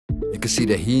You can see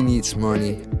that he needs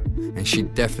money, and she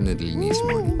definitely needs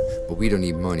money. But we don't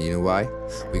need money, you know why?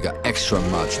 We got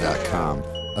extramods.com,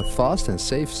 a fast and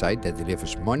safe site that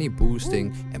delivers money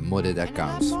boosting and modded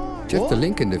accounts. Check the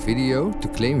link in the video to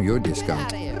claim your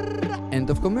discount. End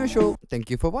of commercial. Thank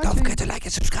you for watching. Don't forget to like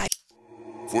and subscribe.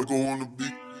 Fuego on the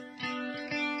beat.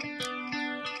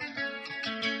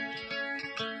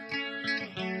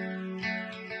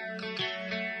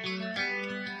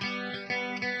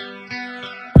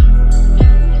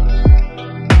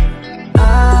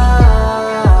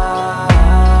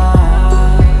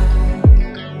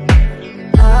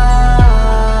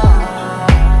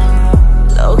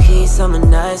 Summer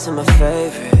nights are my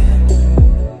favorite.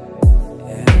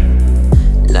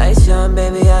 Nice young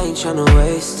baby, I ain't tryna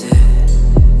waste it.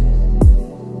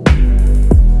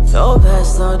 Throw back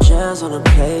slow jams on a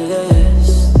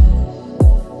playlist.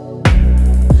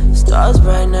 Stars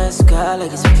bright night sky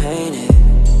like it's painted.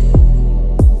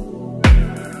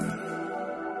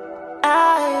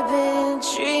 I've been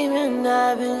dreaming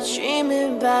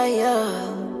about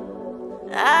you.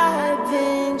 I've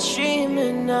been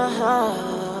dreaming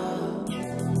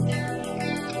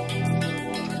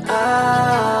I've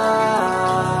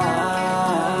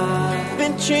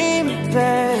been dreaming,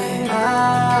 babe.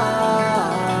 I've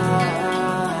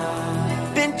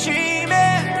been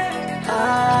dreaming.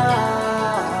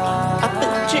 I've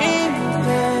been dreaming,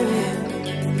 baby.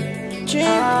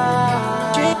 Dream.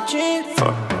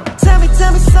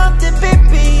 Tell me something,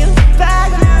 baby,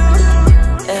 about you.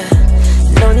 Yeah.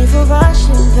 No need for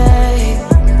rushing, babe.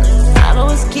 I know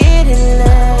it's getting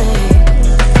late.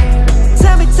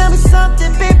 Tell me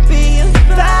something, baby,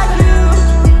 about you.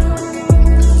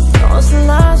 Throw some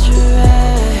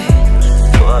lingerie,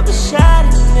 pour up the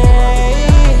Chardonnay.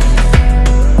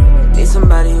 Need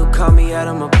somebody who call me out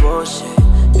of my bullshit.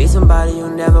 Need somebody who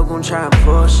never gon' try and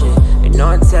push it. Ain't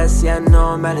no test, yeah, I know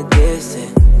I'm at a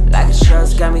distance. Lack of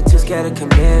trust got me too scared of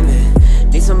commitment.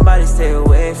 Need somebody stay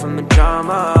away from the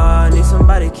drama. Need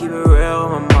somebody keep it real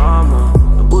with my mama.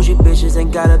 The bougie bitches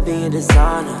ain't gotta be in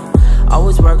designer.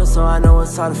 Always working, so I know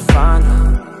it's hard to find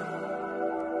her.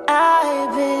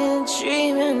 I've been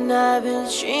dreaming about you.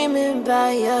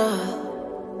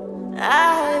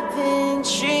 I've been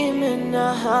dreaming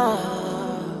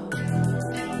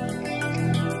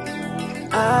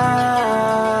I've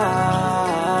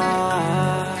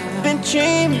been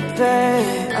dreaming,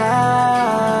 babe. I've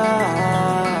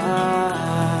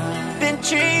been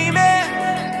dreaming.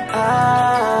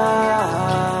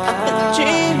 I've been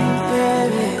dreaming,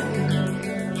 baby.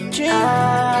 Dream.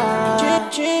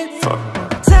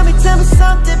 Tell me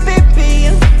something, baby,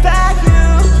 about you.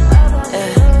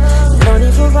 Yeah. No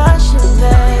need for rushing,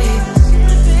 babe.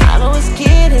 I know it's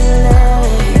getting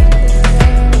late.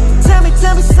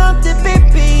 Tell me something,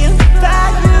 baby,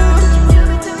 about you.